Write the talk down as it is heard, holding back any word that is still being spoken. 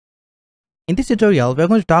In this tutorial, we're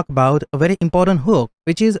going to talk about a very important hook,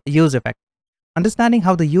 which is useEffect. Understanding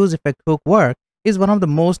how the useEffect hook works is one of the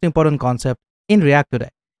most important concepts in React today,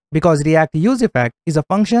 because React useEffect is a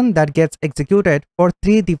function that gets executed for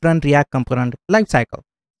 3 different React component lifecycles.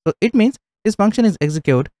 So it means this function is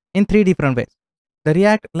executed in 3 different ways. The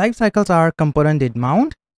React lifecycles are component did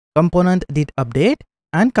mount, component did update,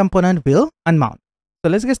 and component will unmount.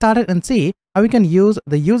 So let's get started and see how we can use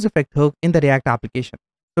the useEffect hook in the React application.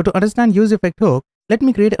 So to understand useEffect hook, let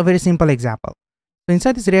me create a very simple example. So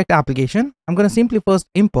inside this React application, I'm going to simply first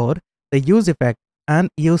import the useEffect and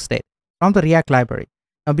useState from the React library.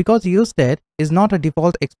 Now because useState is not a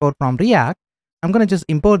default export from React, I'm going to just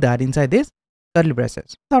import that inside this curly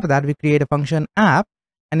braces. After that, we create a function app,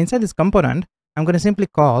 and inside this component, I'm going to simply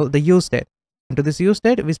call the useState. Into this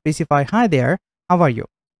useState, we specify hi there, how are you?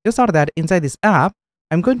 Just after that, inside this app,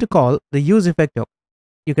 I'm going to call the useEffect hook.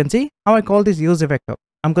 You can see how I call this useEffect hook.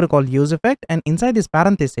 I'm going to call useEffect, and inside this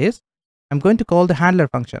parenthesis, I'm going to call the handler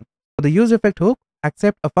function. So the useEffect hook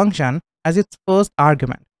accepts a function as its first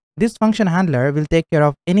argument. This function handler will take care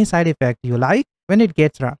of any side effect you like when it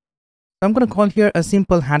gets run. So I'm going to call here a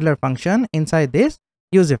simple handler function inside this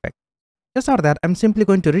useEffect. Just after that, I'm simply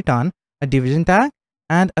going to return a division tag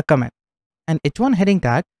and a comment, and h1 heading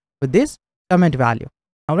tag with this comment value.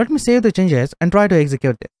 Now let me save the changes and try to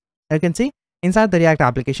execute this. You can see inside the React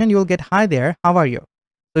application, you will get hi there, how are you?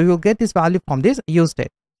 So you will get this value from this useState.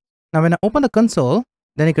 Now when I open the console,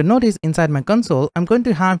 then you can notice inside my console, I'm going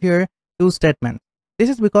to have here 2 statements. This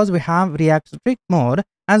is because we have React strict mode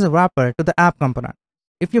as a wrapper to the app component.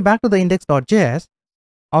 If you back to the index.js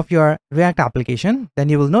of your React application, then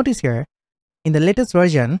you will notice here in the latest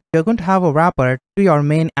version, you're going to have a wrapper to your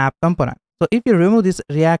main app component. So if you remove this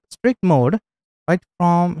React strict mode right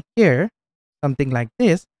from here, something like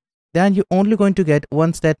this, then you're only going to get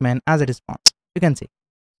one statement as a response. You can see.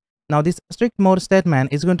 Now this strict mode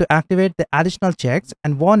statement is going to activate the additional checks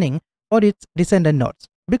and warning for its descendant nodes,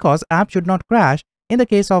 because app should not crash in the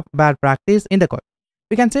case of bad practice in the code.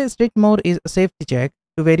 We can say strict mode is a safety check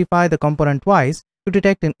to verify the component twice to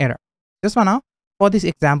detect an error. Just for now, for this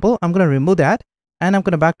example, I'm going to remove that and I'm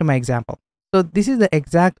going to back to my example. So this is the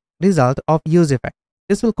exact result of useEffect.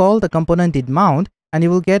 This will call the component did mount, and you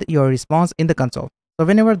will get your response in the console. So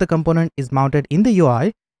whenever the component is mounted in the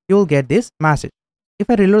UI, you will get this message. If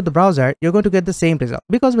I reload the browser, you're going to get the same result,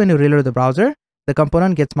 because when you reload the browser, the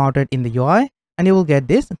component gets mounted in the UI and you will get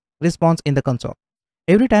this response in the console.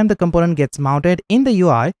 Every time the component gets mounted in the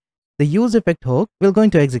UI, the useEffect hook will going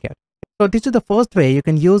to execute. So this is the first way you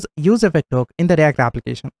can use useEffect hook in the React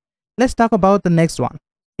application. Let's talk about the next one.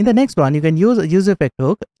 In the next one, you can use useEffect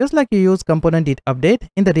hook just like you use component did update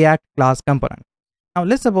in the React class component. Now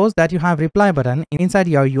let's suppose that you have reply button inside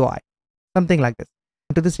your UI, something like this.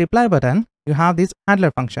 To this reply button, you have this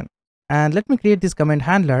handler function, and let me create this comment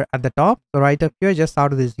handler at the top. So right up here, just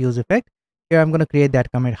out of this useEffect, here I'm going to create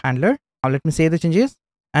that comment handler. Now let me save the changes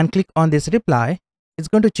and click on this reply. It's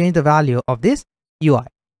going to change the value of this UI.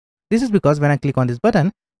 This is because when I click on this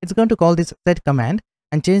button, it's going to call this set command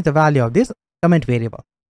and change the value of this comment variable.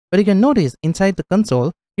 But you can notice inside the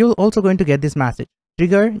console, you're also going to get this message,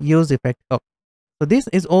 trigger useEffect hook. So this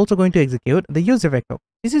is also going to execute the useEffect hook.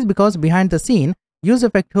 This is because behind the scene,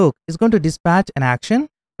 useEffect hook is going to dispatch an action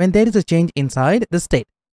when there is a change inside the state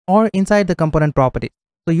or inside the component property.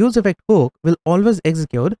 So useEffect hook will always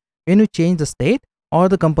execute when you change the state or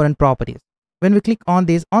the component properties. When we click on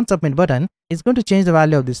this on submit button, it's going to change the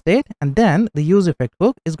value of the state, and then the useEffect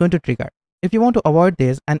hook is going to trigger. If you want to avoid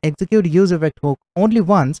this and execute useEffect hook only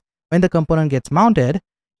once when the component gets mounted,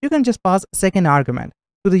 you can just pass second argument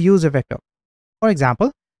to the useEffect hook. For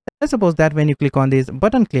example, let's suppose that when you click on this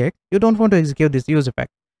button click, you don't want to execute this useEffect.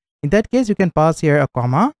 In that case, you can pass here a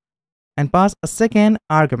comma and pass a second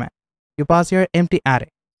argument. You pass here empty array.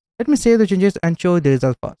 Let me save the changes and show you the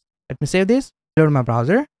result first. Let me save this, load my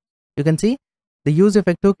browser. You can see the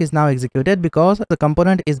useEffect hook is now executed because the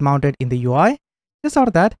component is mounted in the UI. Just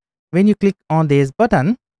after that, when you click on this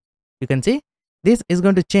button, you can see this is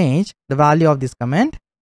going to change the value of this comment,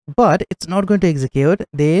 but it's not going to execute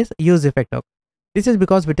this useEffect hook. This is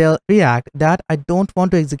because we tell React that I don't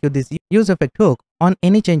want to execute this useEffect hook on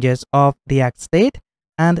any changes of React state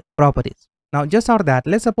and properties. Now just after that,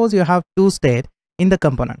 let's suppose you have 2 state in the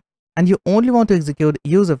component and you only want to execute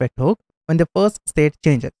useEffect hook when the first state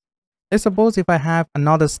changes. Let's suppose if I have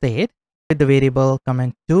another state with the variable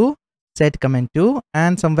comment2, set comment2,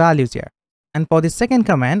 and some values here. And for the second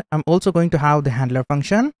command, I'm also going to have the handler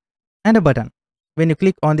function and a button. When you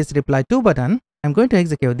click on this reply to button, I'm going to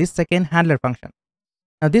execute this second handler function.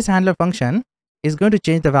 Now this handler function is going to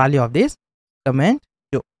change the value of this comment2.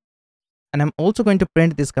 And I'm also going to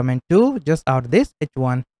print this comment too, just out of this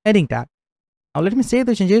h1 heading tag. Now let me save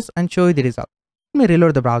the changes and show you the result. Let me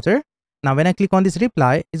reload the browser. Now when I click on this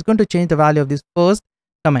reply, it's going to change the value of this first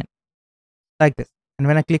comment like this. And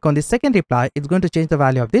when I click on this second reply, it's going to change the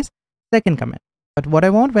value of this second comment. But what I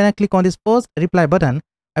want when I click on this first reply button,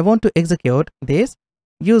 I want to execute this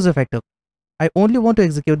useEffect hook. I only want to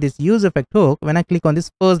execute this useEffect hook when I click on this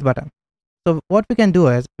first button. So what we can do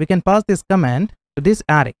is we can pass this command to this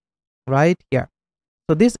array right here.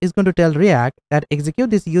 So this is going to tell React that execute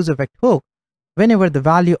this useEffect hook whenever the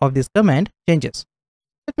value of this command changes.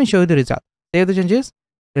 Let me show you the result. Save the changes,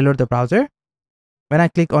 reload the browser. When I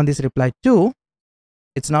click on this reply 2,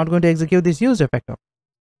 it's not going to execute this useEffect hook.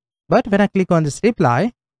 But when I click on this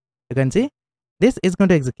reply, you can see this is going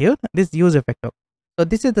to execute this useEffect hook. So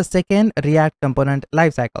this is the second React component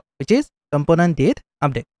lifecycle, which is component did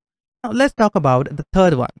update. Now let's talk about the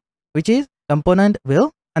third one, which is component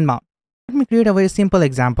will unmount. Let me create a very simple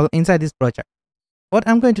example inside this project. What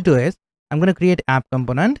I'm going to do is I'm going to create app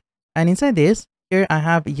component, and inside this, here I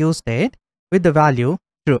have useState with the value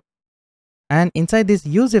true. And inside this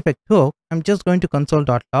useEffect hook, I'm just going to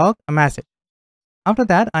console.log a message. After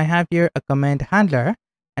that, I have here a comment handler,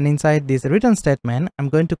 and inside this return statement, I'm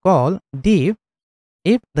going to call div.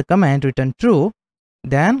 If the comment return true,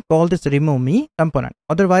 then call this remove me component.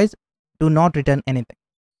 Otherwise, do not return anything.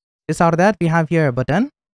 Just after that, we have here a button.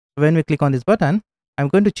 When we click on this button, I'm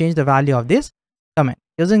going to change the value of this comment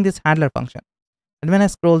using this handler function. And when I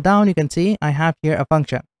scroll down, you can see I have here a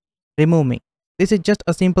function, remove me. This is just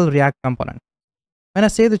a simple React component. When I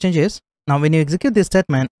save the changes, now when you execute this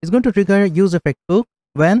statement, it's going to trigger useEffect hook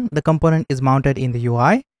when the component is mounted in the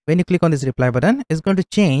UI. When you click on this reply button, it's going to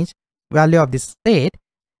change value of this state,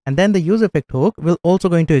 and then the useEffect hook will also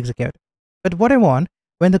going to execute. But what I want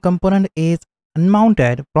when the component is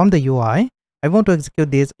unmounted from the UI, I want to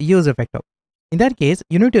execute this useEffect hook. In that case,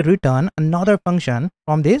 you need to return another function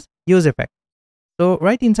from this useEffect. So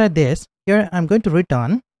right inside this, here I'm going to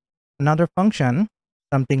return another function,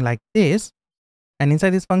 something like this. And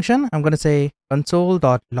inside this function, I'm going to say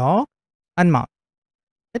console.log unmount.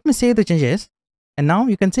 Let me save the changes. And now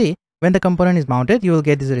you can see when the component is mounted, you will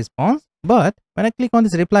get this response. But when I click on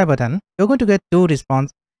this reply button, you're going to get two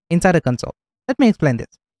responses inside the console. Let me explain this.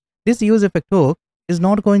 This useEffect hook is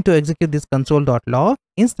not going to execute this console.log.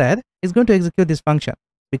 Instead, it's going to execute this function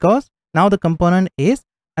because now the component is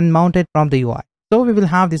unmounted from the UI. So we will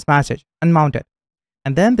have this message unmounted.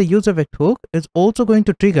 And then the useEffect hook is also going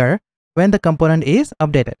to trigger when the component is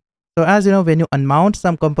updated. So as you know, when you unmount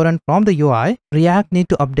some component from the UI, React need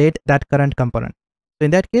to update that current component. So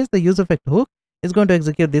in that case, the useEffect hook is going to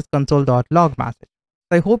execute this console.log message.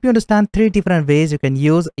 So I hope you understand 3 different ways you can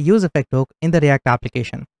use useEffect hook in the React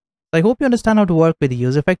application. So I hope you understand how to work with the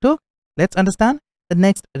useEffect hook. Let's understand the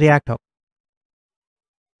next React hook.